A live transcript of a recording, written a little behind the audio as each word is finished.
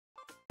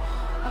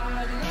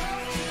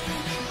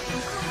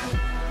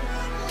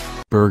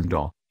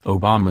Bergdahl,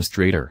 Obama's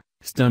traitor,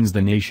 stuns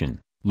the nation.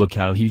 Look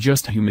how he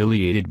just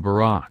humiliated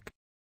Barack.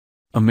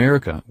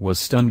 America was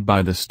stunned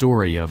by the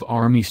story of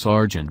Army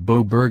Sergeant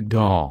Bowe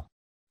Bergdahl.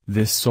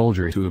 This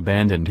soldier who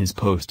abandoned his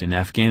post in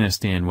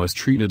Afghanistan was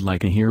treated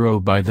like a hero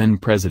by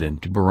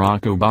then-President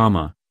Barack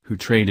Obama, who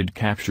traded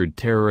captured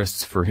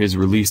terrorists for his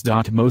release.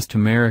 Most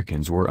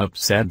Americans were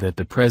upset that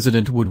the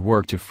president would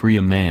work to free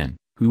a man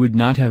who would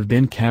not have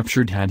been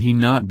captured had he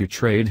not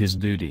betrayed his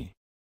duty.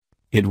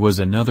 It was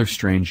another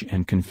strange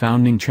and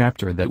confounding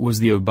chapter that was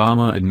the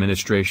Obama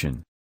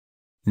administration.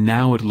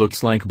 Now it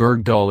looks like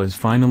Bergdahl is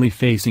finally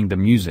facing the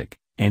music,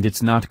 and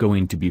it's not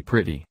going to be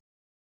pretty.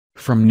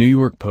 From New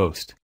York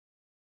Post.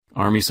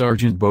 Army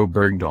Sergeant Bowe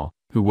Bergdahl,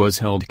 who was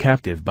held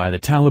captive by the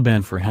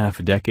Taliban for half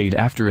a decade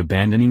after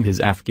abandoning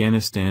his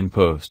Afghanistan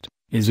post,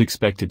 is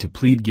expected to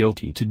plead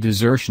guilty to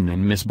desertion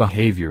and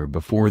misbehavior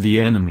before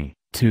the enemy.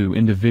 Two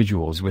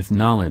individuals with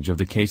knowledge of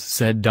the case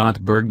said.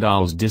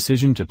 Bergdahl's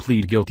decision to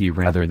plead guilty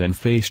rather than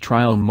face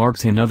trial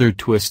marks another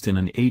twist in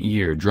an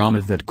 8-year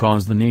drama that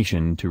caused the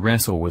nation to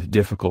wrestle with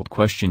difficult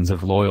questions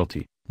of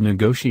loyalty,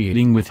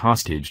 negotiating with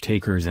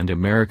hostage-takers and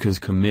America's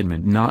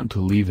commitment not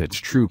to leave its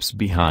troops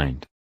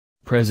behind.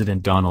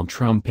 President Donald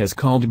Trump has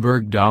called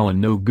Bergdahl a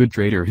no-good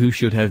traitor who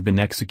should have been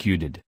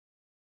executed.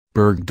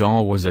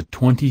 Bergdahl was a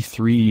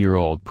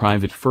 23-year-old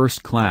private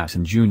first class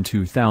in June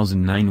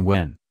 2009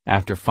 when,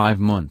 after 5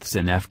 months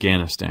in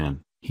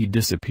Afghanistan, he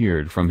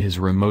disappeared from his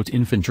remote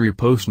infantry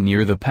post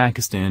near the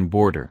Pakistan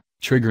border,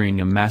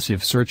 triggering a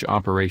massive search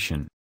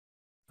operation.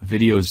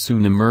 Videos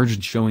soon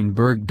emerged showing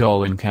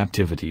Bergdahl in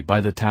captivity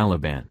by the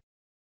Taliban.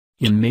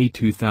 In May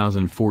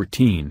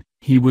 2014,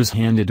 he was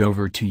handed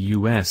over to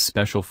U.S.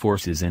 Special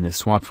Forces in a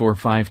swap for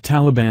 5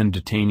 Taliban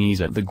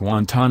detainees at the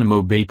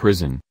Guantanamo Bay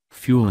prison,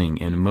 fueling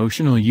an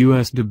emotional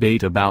U.S.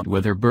 debate about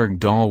whether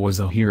Bergdahl was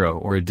a hero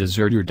or a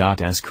deserter.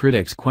 As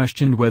critics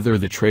questioned whether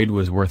the trade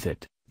was worth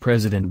it,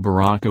 President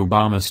Barack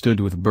Obama stood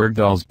with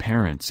Bergdahl's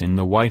parents in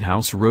the White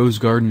House Rose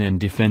Garden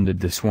and defended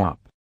the swap.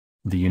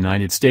 "The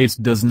United States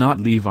does not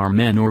leave our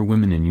men or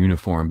women in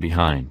uniform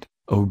behind,"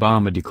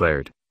 Obama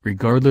declared,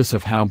 regardless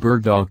of how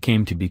Bergdahl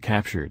came to be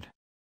captured.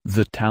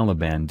 The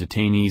Taliban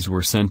detainees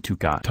were sent to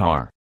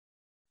Qatar.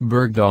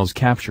 Bergdahl's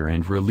capture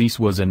and release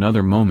was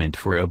another moment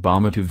for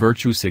Obama to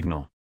virtue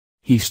signal.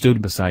 He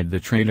stood beside the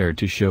traitor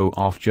to show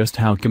off just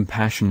how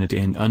compassionate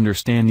and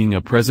understanding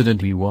a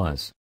president he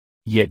was.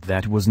 Yet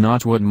that was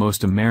not what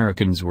most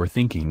Americans were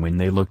thinking when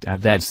they looked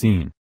at that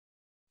scene.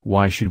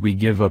 Why should we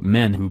give up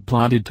men who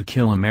plotted to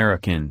kill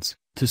Americans,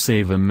 to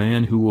save a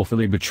man who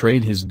willfully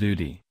betrayed his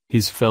duty,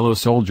 his fellow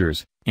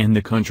soldiers, and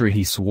the country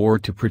he swore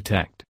to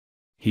protect?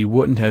 He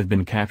wouldn't have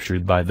been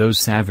captured by those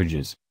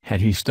savages,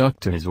 had he stuck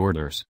to his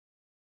orders.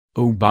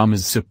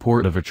 Obama's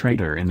support of a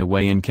traitor in the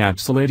way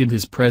encapsulated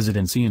his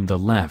presidency and the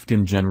left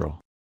in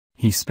general.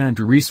 He spent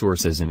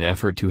resources and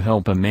effort to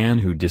help a man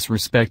who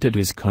disrespected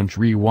his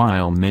country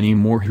while many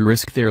more who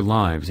risk their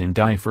lives and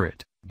die for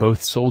it,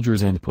 both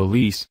soldiers and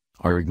police,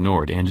 are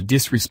ignored and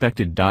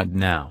disrespected.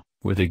 Now,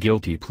 with a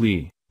guilty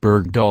plea,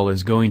 Bergdahl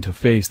is going to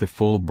face the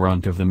full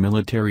brunt of the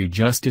military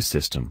justice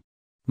system.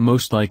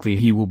 Most likely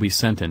he will be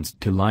sentenced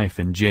to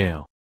life in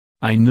jail.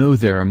 I know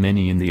there are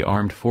many in the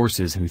armed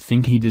forces who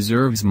think he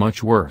deserves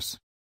much worse.